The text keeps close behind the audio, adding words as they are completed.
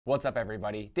What's up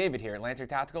everybody, David here at Lancer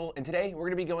Tactical, and today we're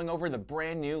going to be going over the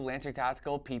brand new Lancer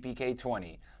Tactical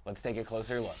PPK-20. Let's take a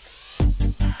closer look.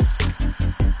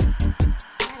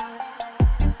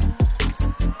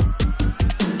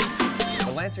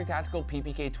 The Lancer Tactical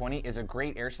PPK-20 is a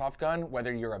great airsoft gun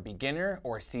whether you're a beginner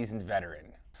or a seasoned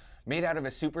veteran. Made out of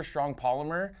a super strong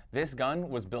polymer, this gun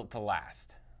was built to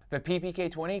last. The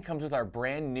PPK-20 comes with our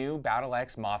brand new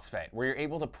BattleX MOSFET, where you're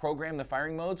able to program the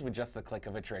firing modes with just the click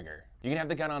of a trigger. You can have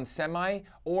the gun on semi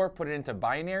or put it into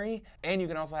binary, and you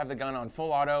can also have the gun on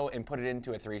full auto and put it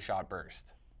into a 3-shot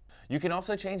burst. You can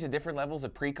also change the different levels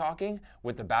of pre-cocking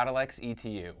with the BattleX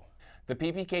ETU. The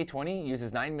PPK-20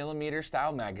 uses 9mm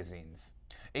style magazines.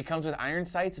 It comes with iron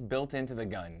sights built into the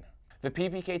gun. The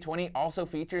PPK-20 also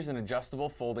features an adjustable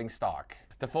folding stock.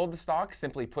 To fold the stock,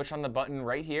 simply push on the button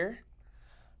right here,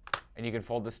 and you can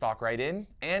fold the stock right in,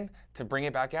 and to bring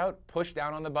it back out, push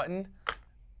down on the button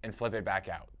and flip it back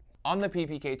out. On the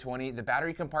PPK-20, the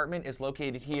battery compartment is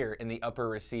located here in the upper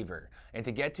receiver, and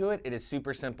to get to it, it is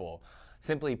super simple.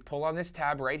 Simply pull on this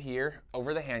tab right here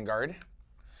over the handguard,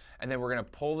 and then we're going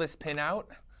to pull this pin out,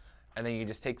 and then you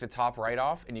just take the top right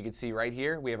off, and you can see right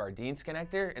here we have our Dean's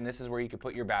connector, and this is where you can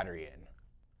put your battery in.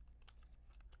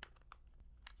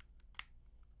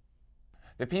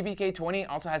 The PPK-20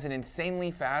 also has an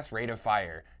insanely fast rate of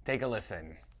fire. Take a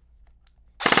listen.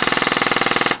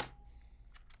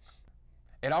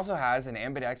 It also has an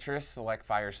ambidextrous select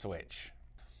fire switch.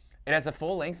 It has a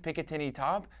full-length Picatinny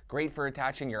top, great for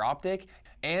attaching your optic,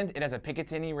 and it has a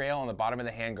Picatinny rail on the bottom of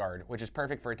the handguard, which is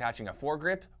perfect for attaching a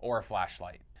foregrip or a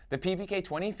flashlight. The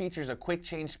PPK-20 features a quick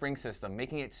change spring system,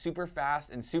 making it super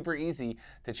fast and super easy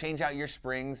to change out your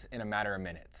springs in a matter of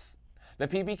minutes. The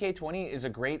PPK-20 is a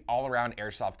great all-around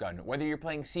airsoft gun. Whether you're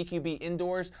playing CQB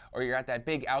indoors or you're at that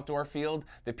big outdoor field,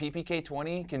 the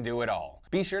PPK-20 can do it all.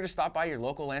 Be sure to stop by your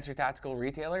local Lancer Tactical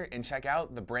retailer and check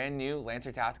out the brand new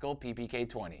Lancer Tactical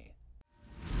PPK-20.